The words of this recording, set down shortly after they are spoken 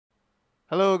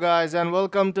Hello guys and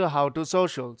welcome to How to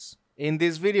Socials. In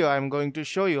this video I am going to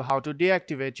show you how to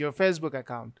deactivate your Facebook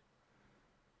account.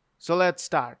 So let's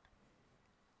start.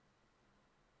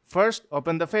 First,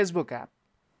 open the Facebook app.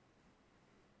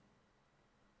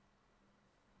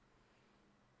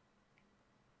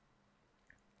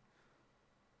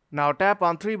 Now tap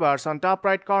on three bars on top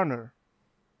right corner.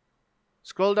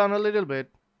 Scroll down a little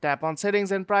bit, tap on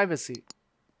Settings and Privacy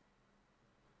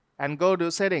and go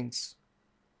to Settings.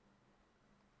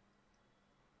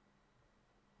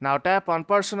 Now tap on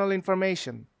Personal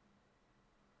Information.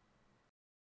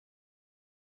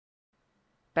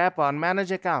 Tap on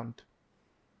Manage Account.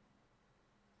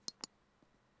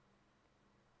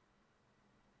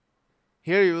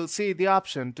 Here you will see the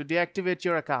option to deactivate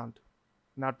your account.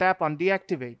 Now tap on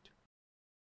Deactivate.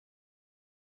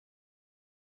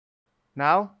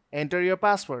 Now enter your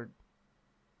password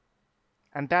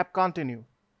and tap Continue.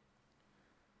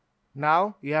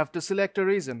 Now you have to select a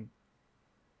reason.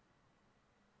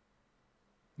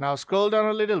 Now scroll down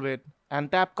a little bit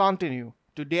and tap Continue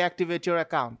to deactivate your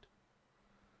account.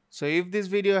 So if this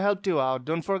video helped you out,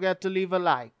 don't forget to leave a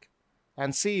like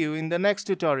and see you in the next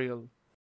tutorial.